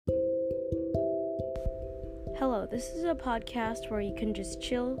Hello, this is a podcast where you can just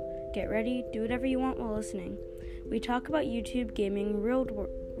chill, get ready, do whatever you want while listening. We talk about YouTube, gaming,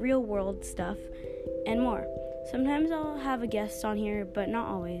 real world stuff, and more. Sometimes I'll have a guest on here, but not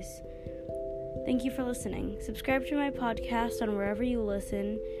always. Thank you for listening. Subscribe to my podcast on wherever you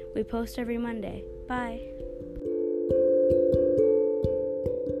listen. We post every Monday. Bye.